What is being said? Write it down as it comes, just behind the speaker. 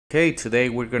Okay, today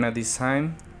we're gonna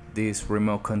design this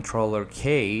remote controller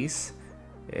case.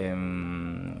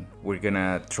 We're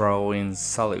gonna draw in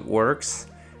Solidworks,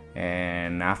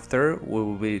 and after we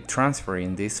will be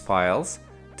transferring these files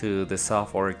to the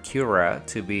software Cura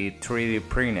to be 3D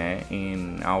printed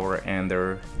in our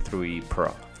Ender 3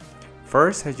 Pro.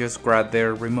 First, I just grabbed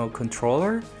the remote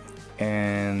controller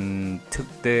and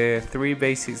took the three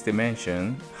basic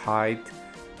dimensions: height,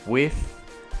 width,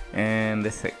 and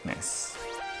the thickness.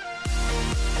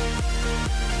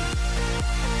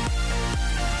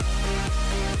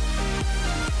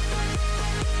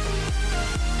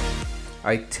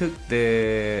 I took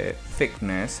the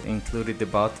thickness, included the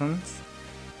buttons,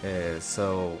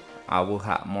 so I will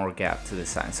have more gap to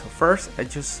design. So first, I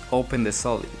just open the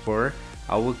Solidworks.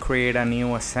 I will create a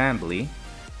new assembly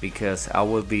because I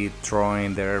will be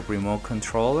drawing the remote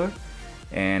controller,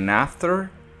 and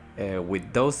after,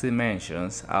 with those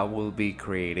dimensions, I will be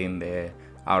creating the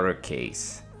outer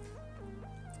case.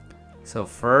 So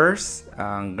first,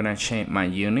 I'm gonna change my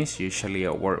units. Usually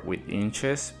I work with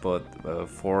inches, but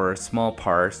for small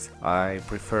parts I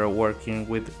prefer working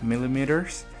with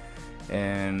millimeters.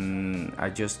 And I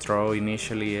just draw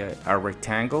initially a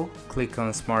rectangle, click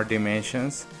on Smart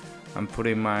Dimensions. I'm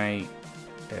putting my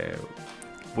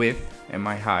width and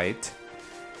my height,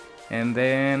 and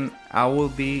then I will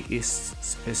be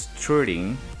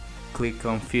extruding. Click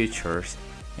on Features,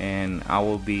 and I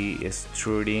will be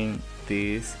extruding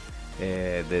this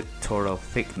the total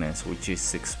thickness, which is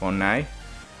 6.9.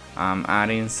 I'm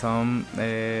adding some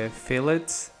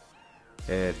fillets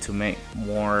to make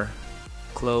more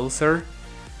closer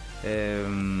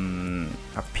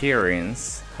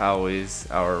appearance how is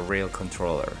our real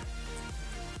controller.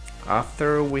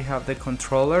 After we have the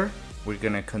controller, we're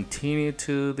gonna continue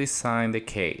to design the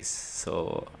case.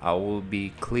 So I will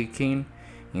be clicking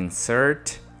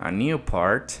Insert a new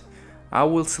part. I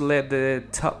will select the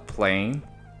top plane,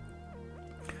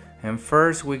 and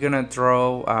first we're gonna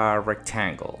draw a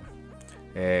rectangle.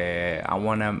 I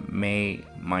wanna make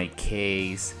my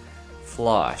case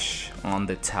flush on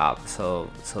the top,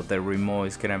 so the remote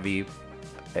is gonna be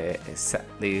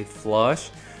exactly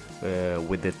flush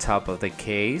with the top of the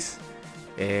case.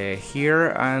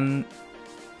 Here I'm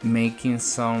making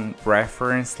some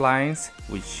reference lines,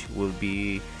 which will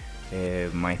be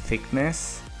my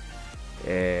thickness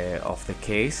of the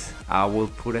case. I will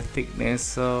put a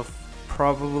thickness of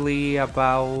probably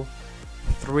about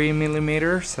 3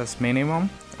 millimeters as minimum.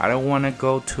 I don't want to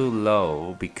go too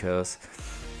low because,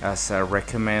 as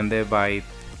recommended by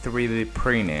 3D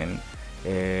printing,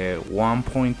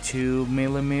 1.2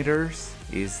 millimeters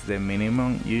is the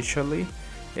minimum usually.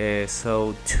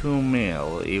 So 2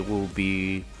 mil, it will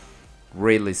be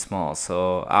really small.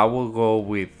 So I will go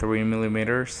with 3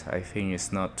 millimeters. I think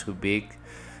it's not too big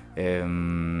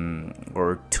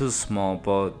or too small,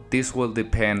 but this will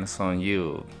depend on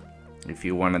you if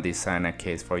you want to design a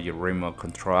case for your remote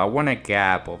control. I want a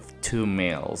gap of 2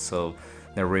 mil, so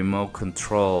the remote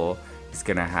control is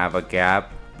gonna have a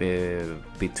gap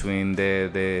between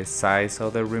the size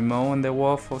of the remote and the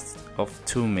width of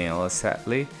 2 mil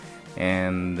exactly,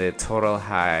 and the total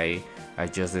height I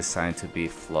just designed to be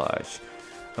flush.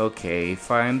 Okay,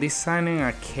 if I'm designing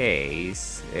a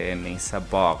case and it's a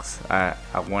box, I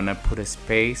want to put a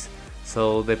space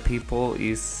so the people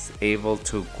is able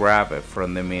to grab it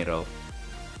from the middle.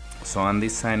 So I'm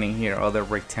designing here other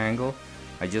rectangle.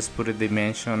 I just put a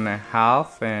dimension and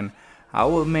half, and I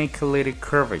will make a little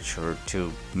curvature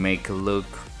to make it look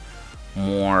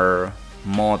more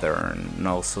modern,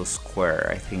 not so square.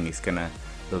 I think it's gonna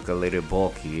look a little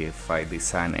bulky if I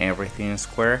design everything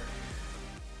square.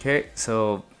 Okay,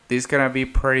 so this is gonna be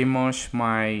pretty much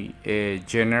my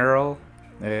general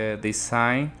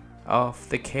design of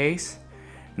the case.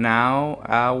 Now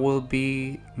I will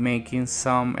be making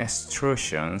some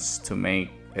extrusions to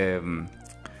make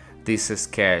this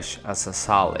sketch as a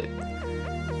solid.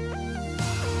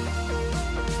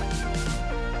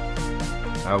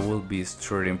 I will be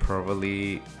extruding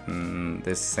probably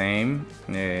the same,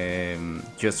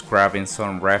 just grabbing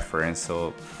some reference.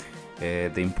 So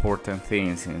the important thing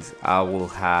is I will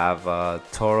have a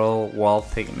total wall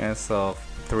thickness of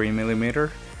 3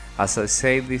 millimeters. As I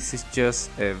say, this is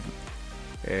just a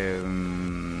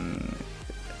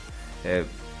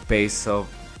base of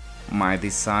my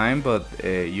design, but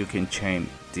you can change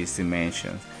these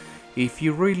dimensions. If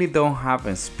you really don't have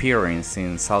experience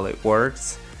in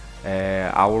SolidWorks,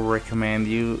 I would recommend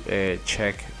you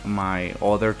check my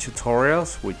other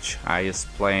tutorials, which I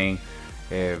explain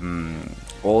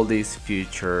all these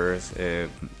features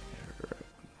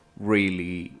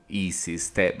really easy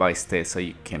step by step, so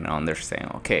you can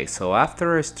understand. Okay, so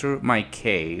after I extrude my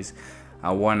case,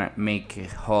 I want to make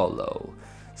it hollow.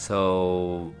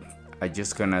 So I'm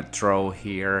just gonna draw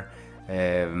here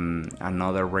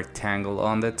another rectangle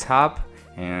on the top,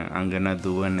 and I'm gonna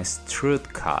do an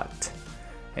extrude cut.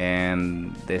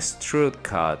 And the extrude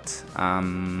cut,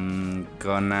 I'm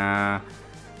gonna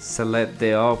select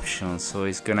the option, so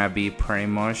it's gonna be pretty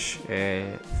much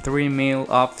 3 mil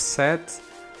offset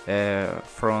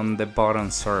from the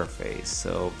bottom surface.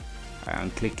 So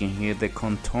I'm clicking here the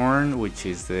contour, which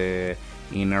is the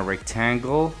inner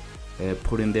rectangle,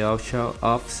 putting the option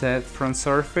offset from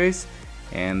surface,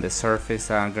 and the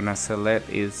surface I'm gonna select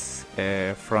is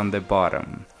from the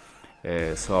bottom.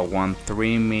 So I want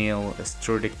 3 mil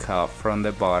extruded cut from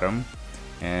the bottom,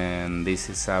 and this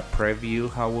is a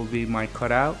preview how will be my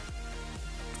cutout,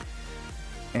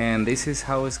 and this is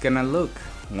how it's gonna look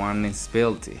when it's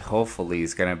built. Hopefully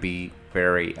it's gonna be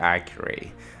very accurate.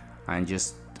 I'm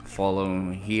just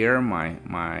following here my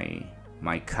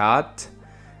cut,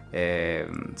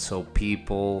 so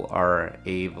people are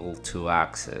able to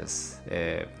access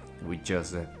with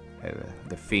just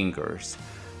the fingers,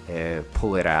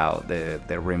 pull it out,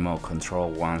 the remote control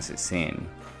once it's in.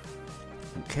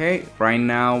 Okay, right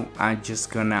now I'm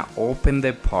just gonna open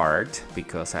the part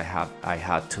because I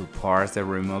had to parse the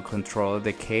remote control of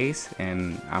the case,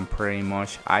 and I'm pretty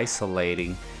much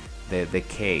isolating the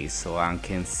case so I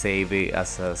can save it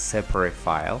as a separate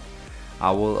file.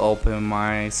 I will open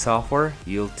my software,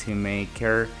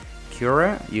 Ultimaker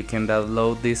Cura. You can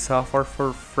download this software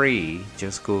for free.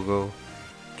 Just Google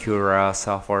Cura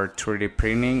software 3D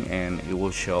printing and it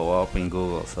will show up in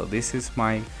Google. So this is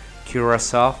my Cura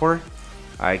software.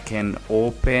 I can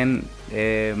open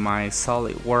my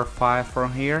Solidworks file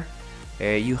from here.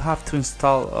 You have to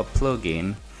install a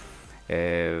plugin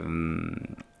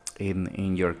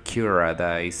in your Cura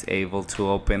that is able to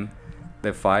open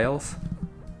the files,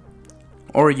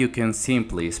 or you can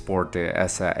simply export it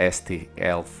as a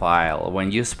STL file.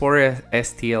 When you export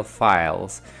STL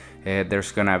files,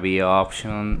 there's gonna be an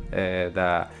option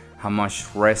that how much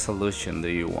resolution do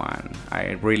you want.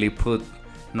 I really put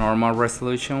normal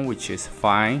resolution, which is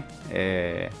fine.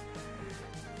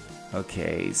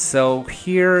 Okay, so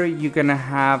here you're gonna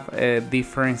have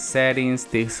different settings.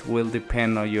 This will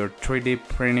depend on your 3D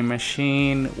printing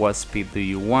machine, what speed do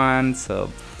you want, so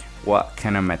what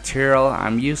kind of material.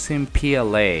 I'm using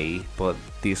PLA, but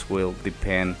this will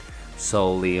depend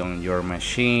solely on your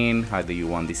machine. How do you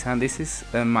want this? And this is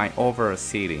my overall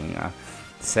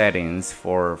settings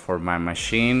for my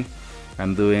machine.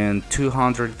 I'm doing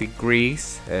 200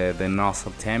 degrees the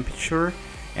nozzle temperature,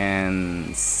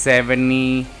 and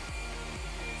 70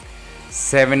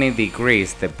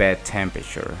 degrees the bed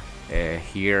temperature.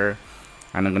 Here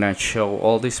I'm gonna show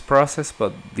all this process,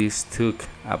 but this took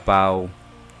about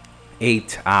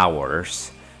 8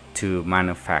 hours to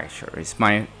manufacture. It's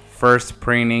my first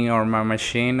printing on my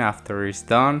machine after it's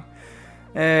done.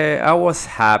 I was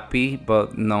happy,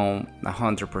 but no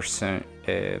 100%.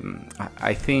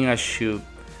 I think I should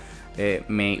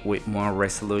make with more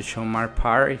resolution on my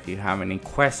part. If you have any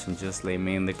questions, just leave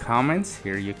me in the comments.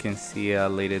 Here you can see a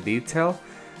little detail.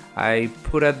 I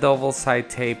put a double side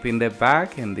tape in the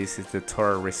back, and this is the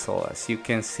total result. As you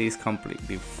can see, it's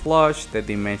completely flush. The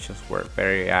dimensions were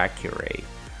very accurate.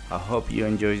 I hope you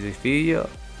enjoyed this video.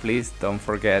 Please don't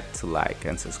forget to like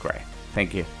and subscribe.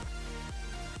 Thank you.